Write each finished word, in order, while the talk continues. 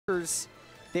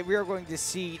that we are going to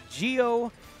see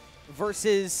Gyo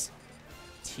versus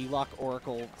TLOC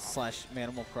Oracle /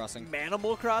 Manimal Crossing.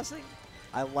 Manimal Crossing?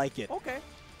 I like it. Okay.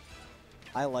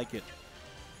 I like it.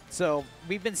 So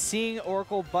we've been seeing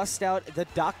Oracle bust out the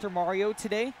Dr. Mario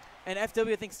today. And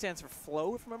FW, I think, stands for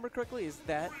Flow, if I remember correctly. Is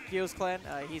that Gyo's clan?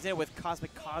 He's in it with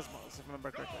Cosmic Cosmos, if I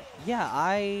remember correctly. Yeah,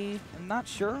 I am not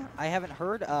sure. I haven't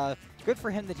heard. Good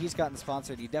for him that he's gotten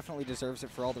sponsored. He definitely deserves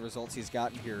it for all the results he's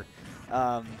gotten here.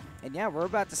 And yeah, we're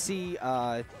about to see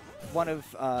one of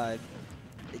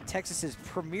Texas's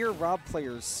premier Rob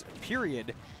players,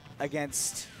 period,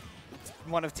 against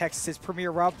one of Texas's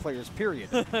premier Rob players, period.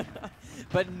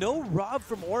 But no Rob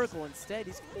from Oracle instead.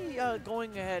 He's going to be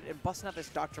going ahead and busting out this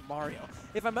Dr. Mario.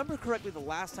 If I remember correctly, the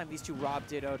last time these two Rob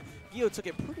dittoed, Gyo took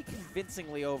it pretty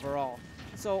convincingly overall.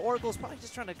 So Oracle's probably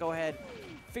just trying to go ahead,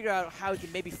 figure out how he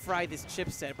can maybe fry this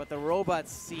chipset, but the robot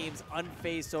seems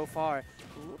unfazed so far.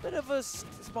 A little bit of a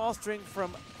small string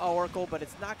from Oracle, but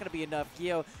it's not going to be enough.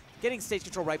 Gyo getting stage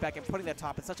control right back and putting that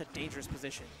top in such a dangerous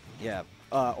position. Yeah,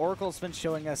 Oracle's been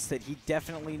showing us that he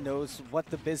definitely knows what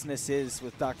the business is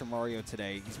with Dr. Mario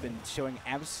today. He's been showing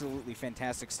absolutely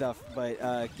fantastic stuff, but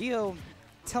Gyo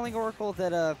telling Oracle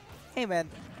that, hey man,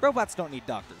 robots don't need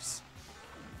doctors.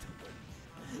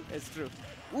 It's true.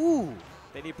 Ooh!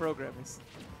 They need programmers.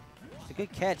 A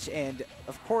good catch, and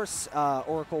of course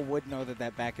Oracle would know that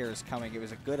that back air is coming. It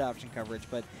was a good option coverage,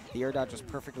 but the air dodge was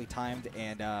perfectly timed,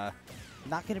 and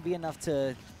not going to be enough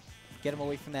to get him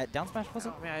away from that down smash, was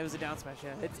it? Oh, yeah, it was a down smash,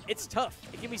 yeah. It's tough.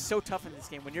 It can be so tough in this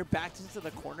game when you're backed into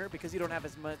the corner because you don't have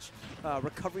as much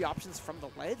recovery options from the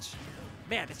ledge.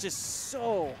 Man, it's just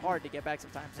so hard to get back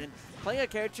sometimes. And playing a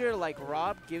character like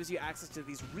Rob gives you access to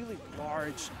these really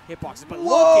large hitboxes. But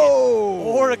look at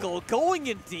Oracle going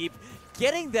in deep,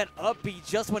 getting that up B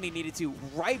just when he needed to,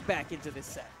 right back into this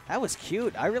set. That was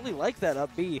cute. I really like that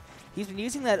up B. He's been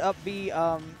using that up B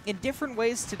in different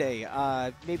ways today.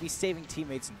 Maybe saving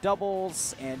teammates in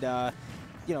doubles and,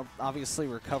 you know, obviously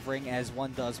recovering as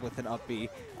one does with an up B.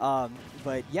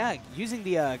 But yeah, using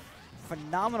the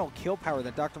phenomenal kill power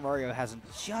that Dr. Mario has in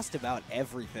just about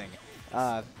everything.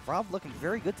 Rob looking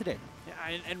very good today.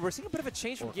 Yeah, and we're seeing a bit of a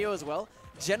change from Gyo as well.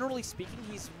 Generally speaking,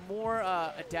 he's more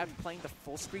adept playing the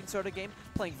full screen sort of game,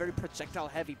 playing very projectile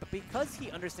heavy. But because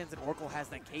he understands that Oracle has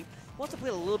that cape, he wants to play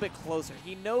a little bit closer.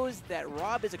 He knows that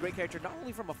Rob is a great character, not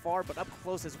only from afar, but up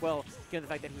close as well, given the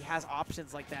fact that he has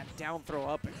options like that down throw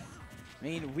up. I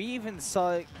mean, we even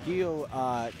saw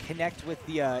Gyo connect with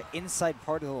the inside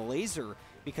part of the laser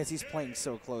because he's playing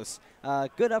so close.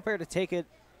 Good up air to take it.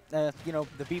 You know,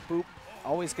 the beep boop,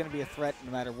 always going to be a threat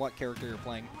no matter what character you're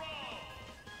playing.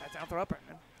 That down throw up,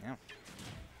 man. Yeah.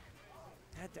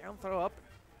 That down throw up.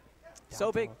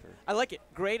 So big. I like it.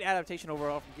 Great adaptation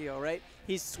overall from Gyo, right?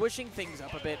 He's switching things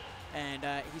up a bit, and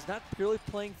he's not purely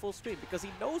playing full screen because he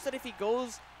knows that if he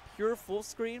goes pure full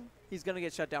screen, he's going to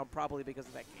get shut down probably because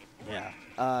of that game.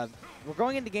 Yeah. We're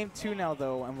going into game 2 now,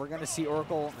 though, and we're going to see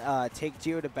Oracle take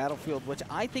Gyo to Battlefield, which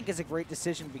I think is a great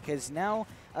decision because now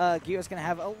Gyo's going to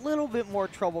have a little bit more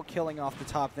trouble killing off the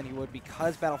top than he would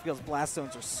because Battlefield's blast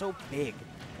zones are so big.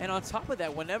 And on top of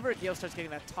that, whenever Gyo starts getting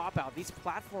that top out, these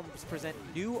platforms present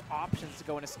new options to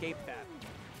go and escape that.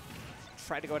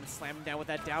 Try to go ahead and slam him down with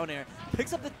that down air.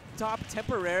 Picks up the top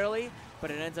temporarily,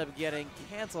 but it ends up getting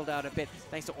canceled out a bit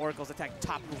thanks to Oracle's attack.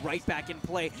 Top right back in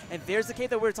play. And there's the cape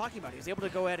that we were talking about. He was able to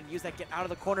go ahead and use that get out of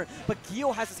the corner, but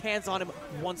Gyo has his hands on him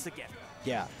once again.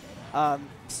 Yeah.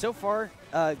 So far,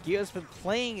 Gyo's been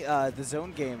playing the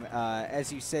zone game.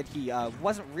 As you said, he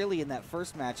wasn't really in that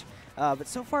first match, but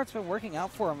so far it's been working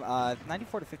out for him.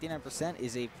 94 to 59%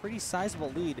 is a pretty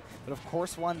sizable lead, but of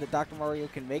course one that Dr. Mario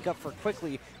can make up for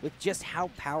quickly with just how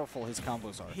powerful his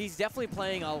combos are. He's definitely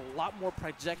playing a lot more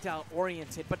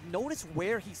projectile-oriented, but notice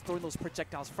where he's throwing those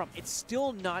projectiles from. It's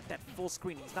still not that full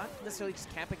screen. He's not necessarily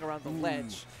just camping around the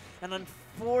ledge. An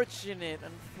unfortunate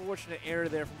error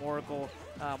there from Oracle.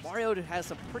 Mario has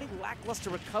some pretty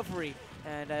lackluster recovery,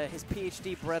 and his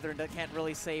PhD brethren can't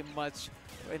really say much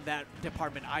in that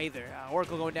department either.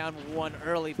 Oracle going down one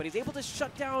early, but he's able to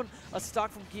shut down a stock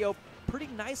from Gyo pretty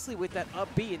nicely with that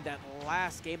up B in that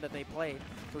last game that they played.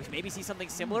 So we maybe see something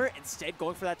similar. Instead,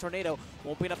 going for that tornado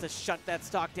won't be enough to shut that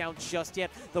stock down just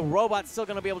yet. The robot's still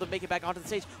going to be able to make it back onto the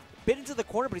stage. Bit into the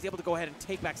corner, but he's able to go ahead and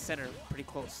take back center pretty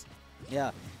close.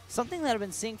 Yeah. Something that I've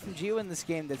been seeing from Gyo in this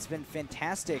game that's been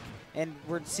fantastic, and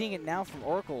we're seeing it now from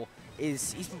Oracle,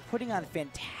 is he's been putting on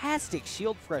fantastic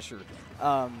shield pressure.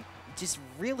 Just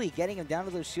really getting him down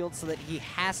to those shields so that he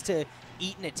has to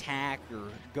eat an attack or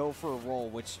go for a roll,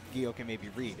 which Gyo can maybe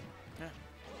read. Yeah.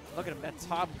 Look at him at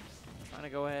top, trying to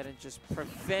go ahead and just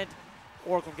prevent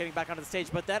Oracle getting back onto the stage,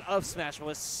 but that up smash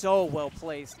was so well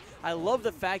placed. I love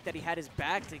the fact that he had his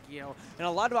back to Gyo, and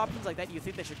a lot of options like that you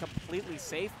think they should completely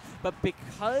safe, but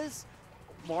because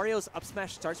Mario's up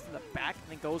smash starts from the back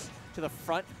and then goes to the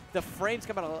front, the frames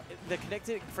come out, the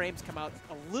connected frames come out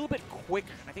a little bit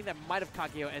quicker. And I think that might have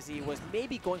caught Gyo as he was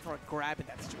maybe going for a grab in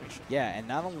that situation. Yeah, and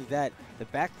not only that, the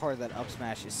back part of that up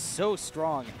smash is so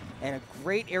strong, and a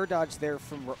great air dodge there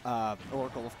from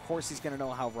Oracle. Of course, he's going to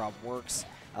know how Rob works,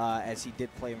 as he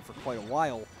did play him for quite a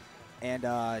while.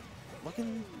 And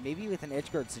looking maybe with an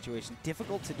edge guard situation,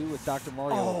 difficult to do with Dr.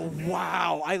 Mario. Oh,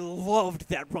 wow. I loved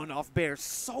that run-off bear.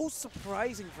 So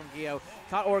surprising from Gyo.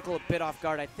 Caught Oracle a bit off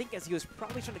guard, I think, as he was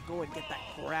probably trying to go and get that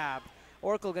grab.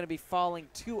 Oracle going to be falling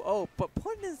 2-0, but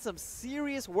putting in some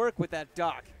serious work with that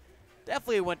dock.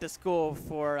 Definitely went to school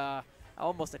for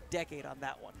almost a decade on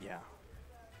that one. Yeah.